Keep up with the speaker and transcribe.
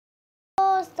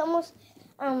Estamos,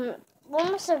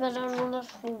 vamos a agarrar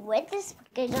unos juguetes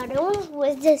porque agarré unos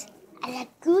juguetes a la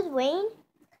Goodway.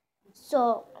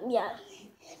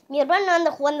 Mi hermano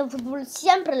anda jugando fútbol,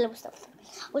 siempre le gusta fútbol.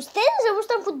 ¿Ustedes les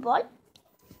gusta el fútbol?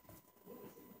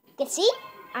 ¿Que sí?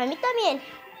 A mí también.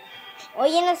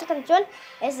 Hoy en esta canción,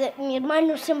 mi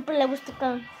hermano siempre le gusta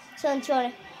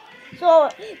canciones.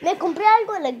 Me compré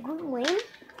algo de la Goodway.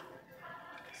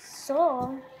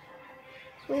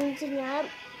 Voy a enseñar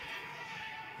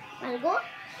algo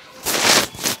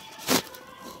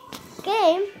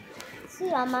que se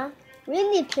llama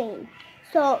Windy Train.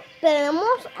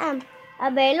 Tenemos a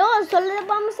verlo. Solo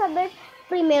vamos a ver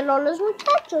primero los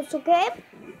muchachos, ¿ok?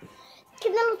 Que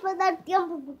no nos va a dar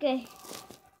tiempo porque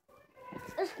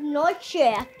es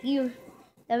noche aquí.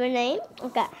 ¿La ven ahí?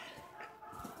 Ok.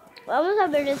 Vamos a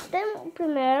ver este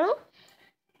primero.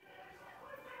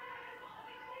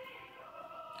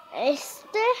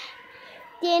 Este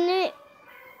tiene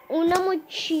una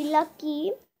mochila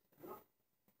aquí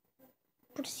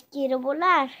por si quiere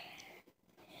volar.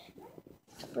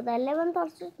 Puede levantar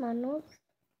sus manos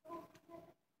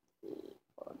y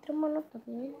otra mano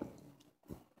también.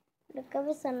 La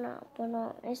cabeza no,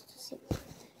 pero esto sí.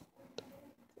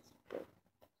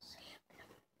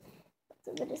 Vamos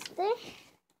a ver este.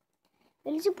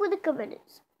 Él sí puede caber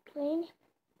eso.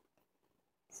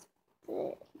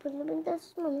 Puede levantar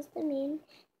sus manos también.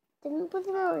 También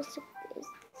puede mover este.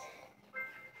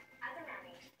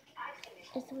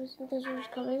 Este va a sentar sus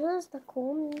cabezas. Está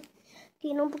cool.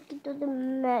 Tiene un poquito de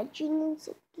matching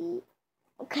aquí.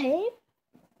 Ok.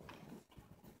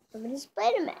 A ver,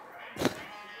 Spider-Man.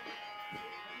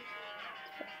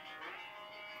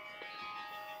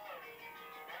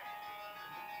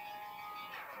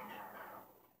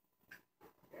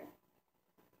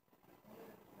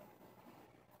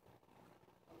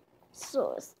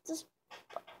 Esto es...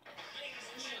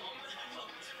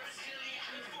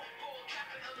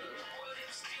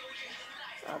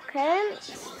 Ok,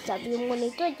 está bien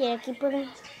bonito. Y aquí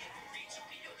pueden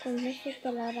poner su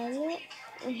telaraña.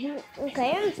 Ok,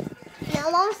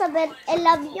 ahora vamos a ver el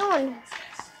avión.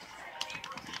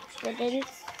 Ok, aquí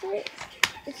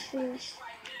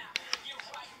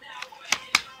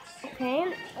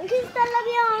está el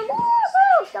avión.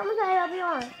 Estamos en el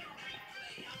avión.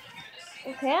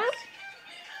 Ok.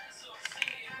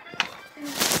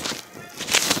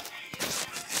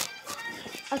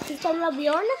 Aquí está el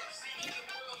avión.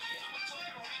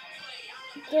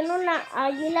 Tiene una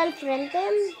águila al frente.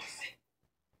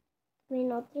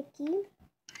 Ven otro aquí.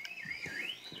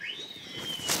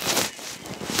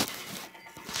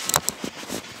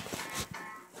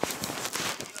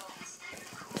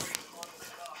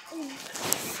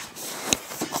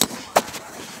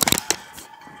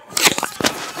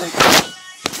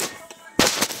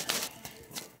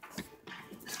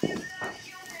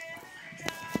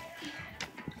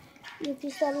 Y aquí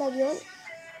está el avión.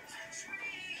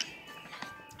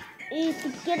 Y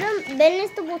si quieren, ven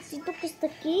este bocito que está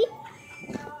aquí.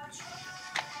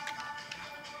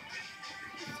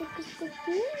 Este que está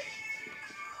aquí.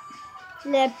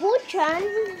 Le puchan.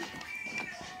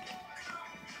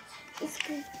 Es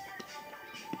que...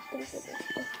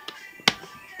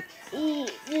 Y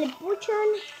le puchan.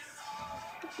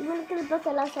 Y bueno, que le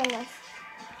pasa las alas.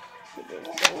 De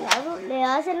este lado le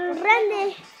hacen el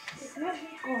rende.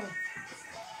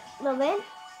 ¿Lo ven?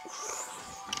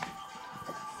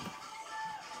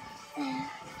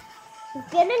 Si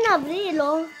quieren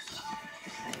abrirlo,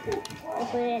 lo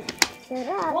pueden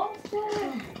cerrar.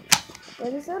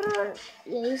 Pueden cerrar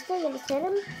y ahí está, ya lo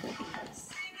cerran.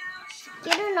 Si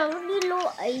quieren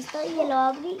abrirlo, ahí está, ya lo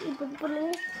abrí y pueden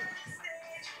poner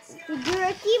figure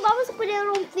aquí. Vamos a poner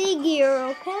un figure,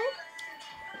 ¿ok?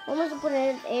 Vamos a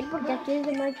poner él porque aquí es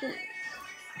de máquina.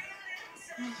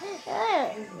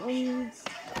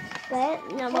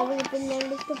 No, vamos a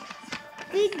poner este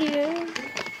figure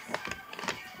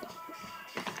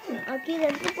aquí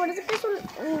dentro. Por eso que es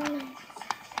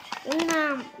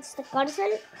una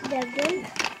cárcel de avión.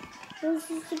 No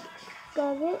sé si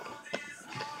cabe.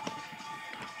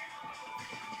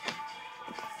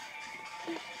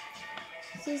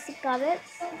 Sí, sí cabe.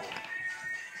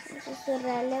 Vamos a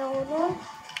cerrarle uno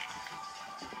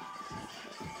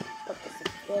para que se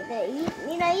quede ahí.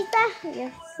 Mira, ahí está.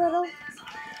 Ya solo.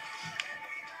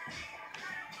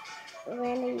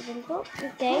 Ven ahí dentro.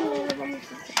 Ok, no lo vamos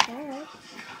a sacar.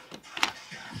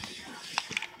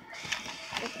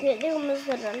 Ok, déjame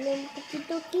cerrarle un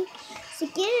poquito aquí. Si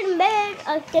quieren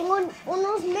ver, tengo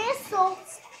unos mesos.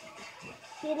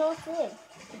 Que no sé.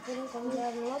 Si quieren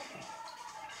cambiarlo.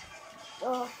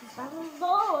 Estamos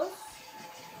dos.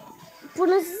 Pues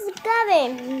no sé si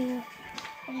caben.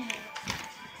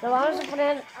 Lo vamos a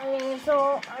poner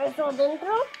eso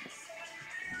dentro.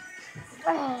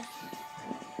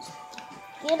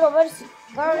 Quiero ver si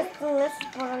cabe con eso,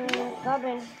 pero no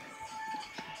caben.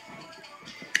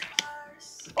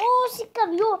 ¡Oh, sí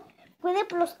cabió! ¡Puede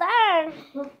aplastar!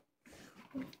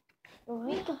 Lo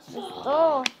vi que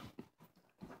aplastó.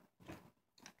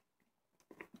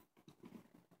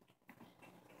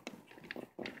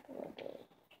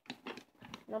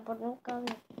 No, pues no cabe.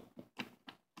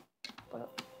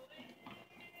 Pero...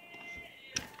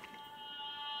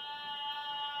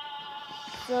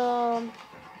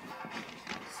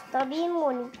 está bien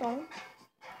bonito.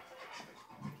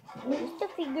 Este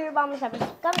figure vamos a ver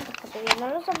si cabe, porque todavía no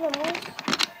lo sabemos.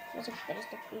 Vamos a quitar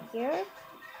este figure.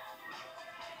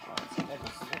 Vamos a ver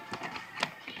esto.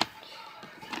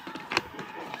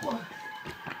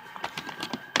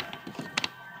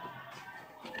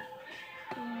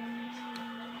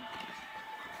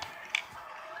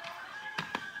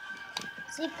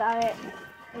 Sí cabe.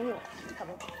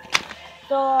 Cabe.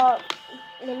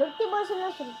 El último es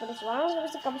una sorpresa. Vamos a ver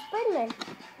si cabe Spider-Man.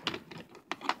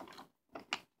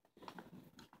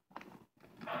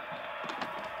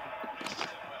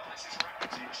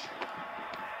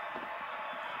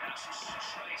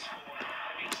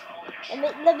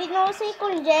 David, no vas a ir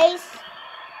con Jace.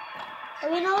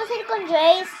 David, no vas a ir con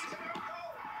Jace.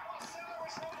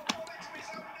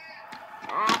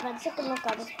 Parece que no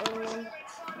cabe Spider-Man.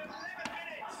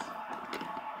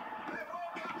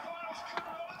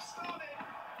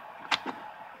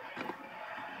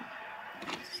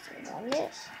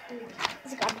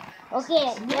 Ok,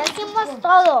 ya hicimos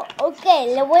todo. Ok,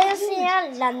 le voy a enseñar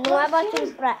la nueva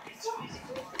sorpresa.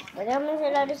 Podemos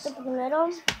enseñar esto primero.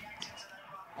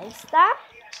 Ahí está.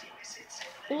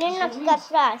 Miren acá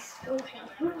atrás.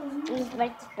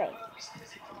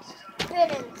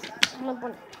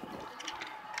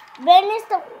 Ven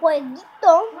este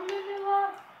jueguito.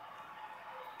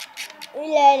 Y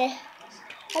le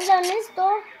hagan esto.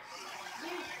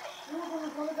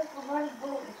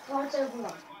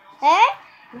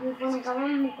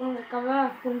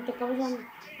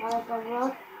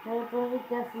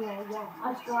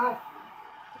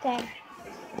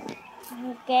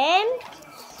 Ok.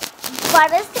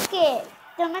 Parece que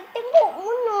también tengo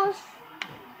unos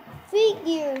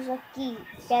figures aquí.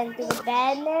 Dentro de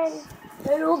Batman.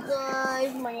 Hello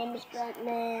guys, my name is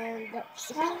Batman.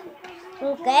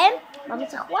 Ok,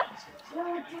 vamos a jugar.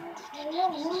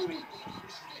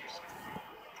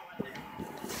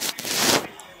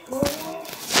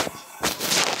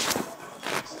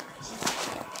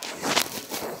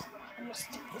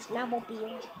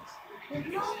 Snowmobile.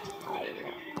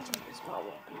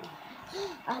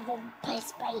 I will play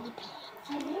Spidey.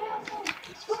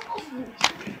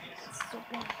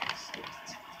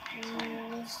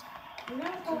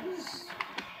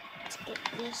 Let's get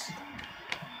this.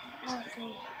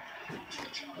 Okay.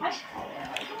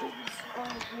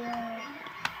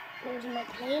 There's my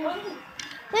plane.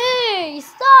 Hey,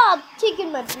 stop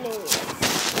taking my plane.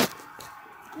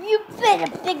 You made a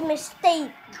big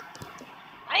mistake.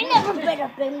 I never made a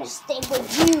big mistake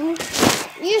with you.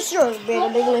 You sure made a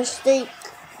big mistake.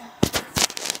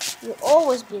 You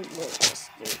always make big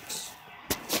mistakes.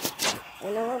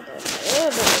 I never made a big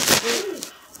mistake.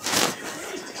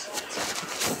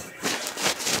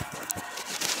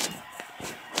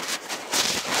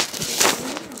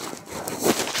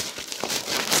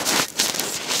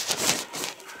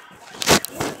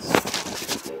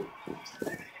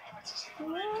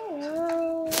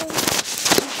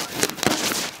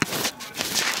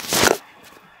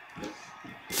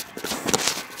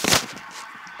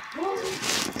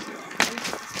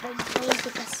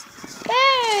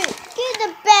 Hey, get the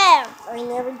bear! I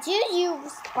never choose you,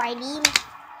 Spidey.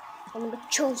 I never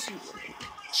chose you.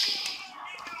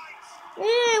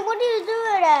 Hey, what are you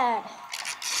doing at?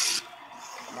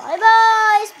 Bye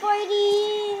bye,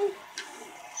 Spidey.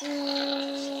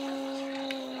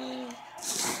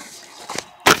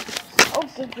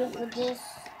 Okay, good for this.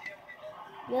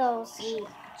 You'll see.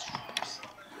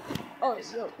 Oh,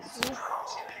 you'll see.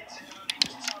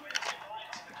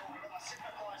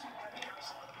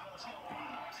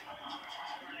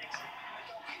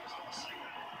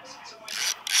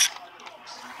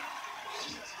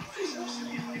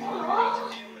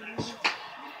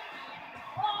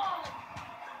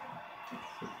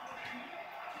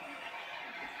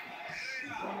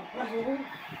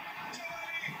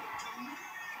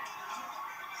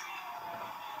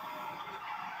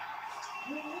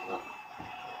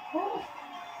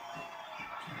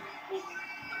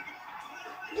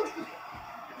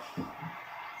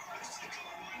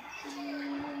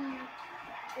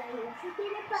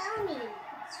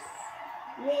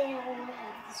 Yeah,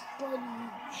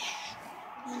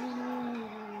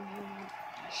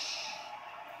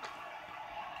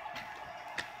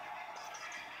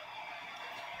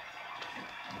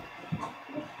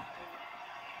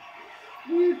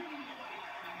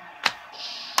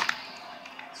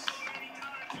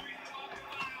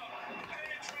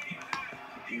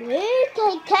 Look,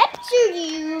 I captured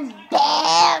you,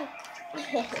 bear.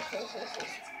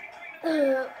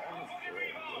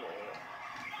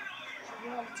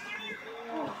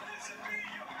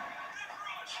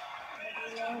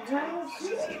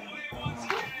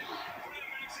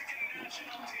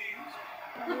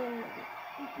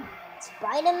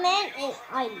 Spider-Man and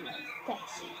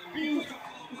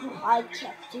I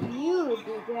captured you,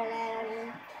 big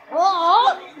man.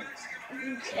 Oh!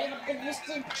 You better be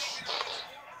listening.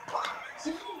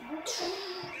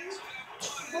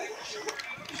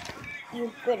 You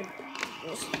better be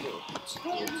listening.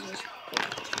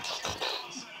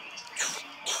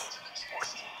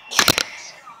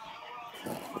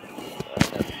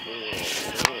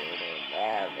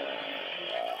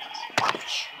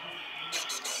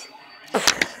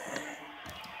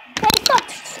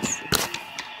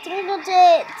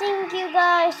 Thank you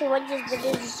guys for watching this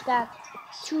video. Subscribe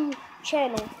to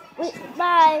channel.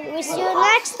 Bye. We'll see you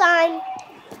next time.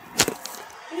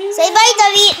 Say bye,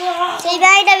 David. Say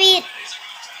bye, David.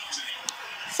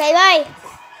 Say bye.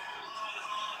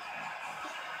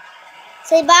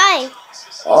 Say bye.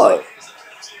 Oi.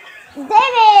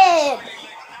 David.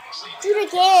 Do it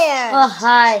again. Oh,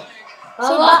 hi.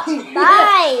 Say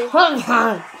bye.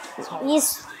 Bye.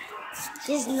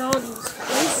 He's not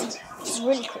crazy. He's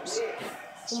really crazy.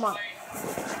 Come on.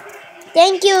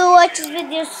 Thank you for watching this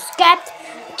video. Subscribe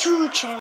to channel.